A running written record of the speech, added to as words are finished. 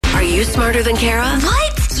you smarter than Kara?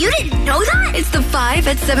 What? You didn't know that? It's the 5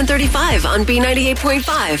 at 7:35 on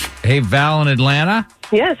B98.5. Hey, Val in Atlanta.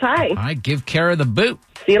 Yes, hi. I give Kara the boot.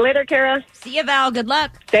 See you later, Kara. See you, Val. Good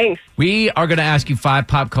luck. Thanks. We are going to ask you 5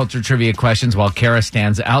 pop culture trivia questions while Kara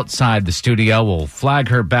stands outside the studio. We'll flag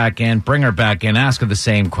her back in, bring her back in, ask her the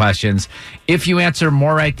same questions. If you answer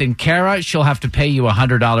more right than Kara, she'll have to pay you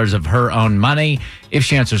 $100 of her own money. If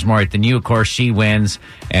she answers more right than you, of course, she wins,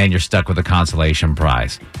 and you're stuck with a consolation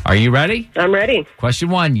prize. Are you ready? I'm ready. Question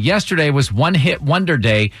 1. Yesterday was One Hit Wonder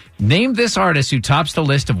Day. Name this artist who tops the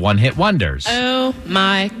list of one-hit wonders. Oh,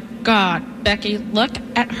 my God. Becky, look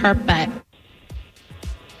at her butt.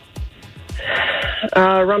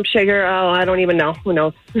 Rump shaker. Oh, I don't even know. Who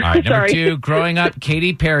knows? All right, number Sorry. 2. Growing up,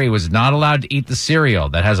 Katy Perry was not allowed to eat the cereal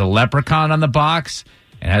that has a leprechaun on the box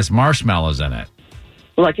and has marshmallows in it.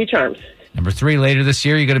 Lucky Charms. Number 3, later this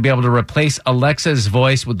year, you're going to be able to replace Alexa's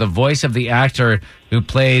voice with the voice of the actor who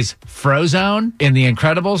plays Frozone in the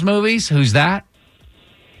Incredibles movies. Who's that?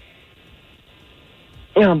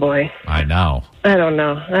 Oh, boy. I know. I don't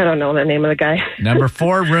know. I don't know the name of the guy. Number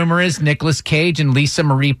 4, rumor is Nicolas Cage and Lisa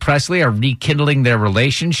Marie Presley are rekindling their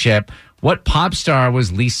relationship. What pop star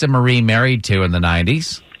was Lisa Marie married to in the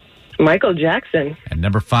 90s? Michael Jackson. And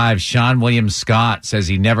number 5, Sean William Scott says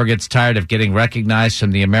he never gets tired of getting recognized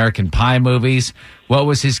from the American Pie movies. What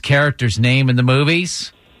was his character's name in the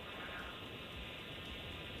movies?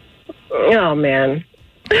 Oh, man.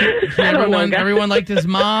 I don't know, guys. Everyone liked his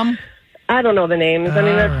mom. I don't know the names. I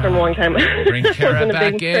mean, that's from a long time. Bring Kara Wasn't a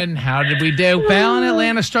back big- in. How did we do? Val in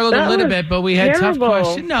Atlanta struggled a That little was bit, but we had terrible. tough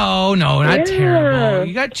questions. No, not Yeah. terrible.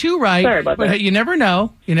 You got 2 right. Sorry about but that. you never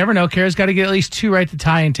know. You never know. Kara's got to get at least 2 right to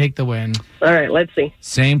tie and take the win. All right, let's see.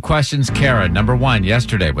 Same questions, Kara. Number 1,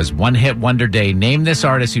 yesterday was One Hit Wonder Day. Name this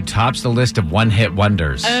artist who tops the list of one-hit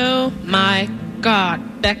wonders. Oh, my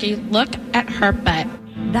God. Becky, look at her butt.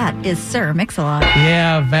 That is Sir Mix-a-Lot.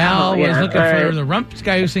 Yeah, Val Oh, was yeah. looking All for right. the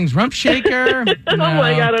guy who sings Rump Shaker. Oh,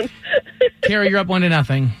 my God. Kara, you're up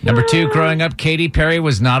 1-0. Number 2, growing up, Katy Perry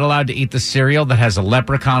was not allowed to eat the cereal that has a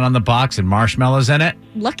leprechaun on the box and marshmallows in it.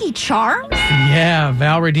 Lucky Charms? Yeah,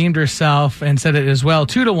 Val redeemed herself and said it as well.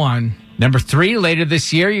 2-1. Number 3, later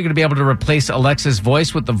this year, you're going to be able to replace Alexa's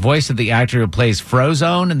voice with the voice of the actor who plays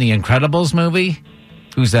Frozone in the Incredibles movie.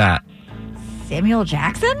 Who's that? Samuel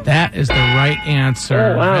Jackson? That is the right answer.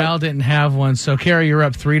 Oh, wow. Val didn't have one, so Kara, you're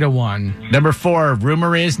up 3-1. Number 4,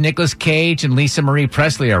 rumor is Nicolas Cage and Lisa Marie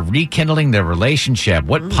Presley are rekindling their relationship.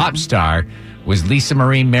 What pop star was Lisa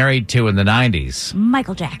Marie married to in the 90s?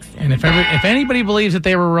 Michael Jackson. And if anybody believes that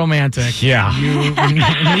they were romantic, Yeah. you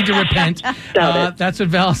need to repent. Doubt it. That's what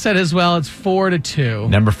Val said as well. It's 4-2.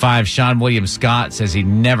 Number 5, Sean William Scott says he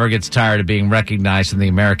never gets tired of being recognized in the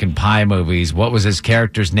American Pie movies. What was his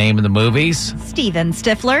character's name in the movies? Steven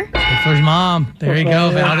Stifler. Stifler's mom. There you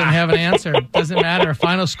go. Val didn't have an answer. Doesn't matter. A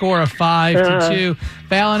final score of 5-2.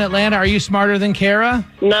 Val in Atlanta, are you smarter than Kara?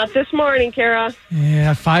 Not this morning, Kara.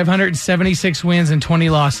 Yeah, 576 wins and 20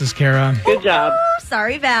 losses, Kara. Good job.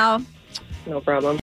 Sorry, Val. No problem.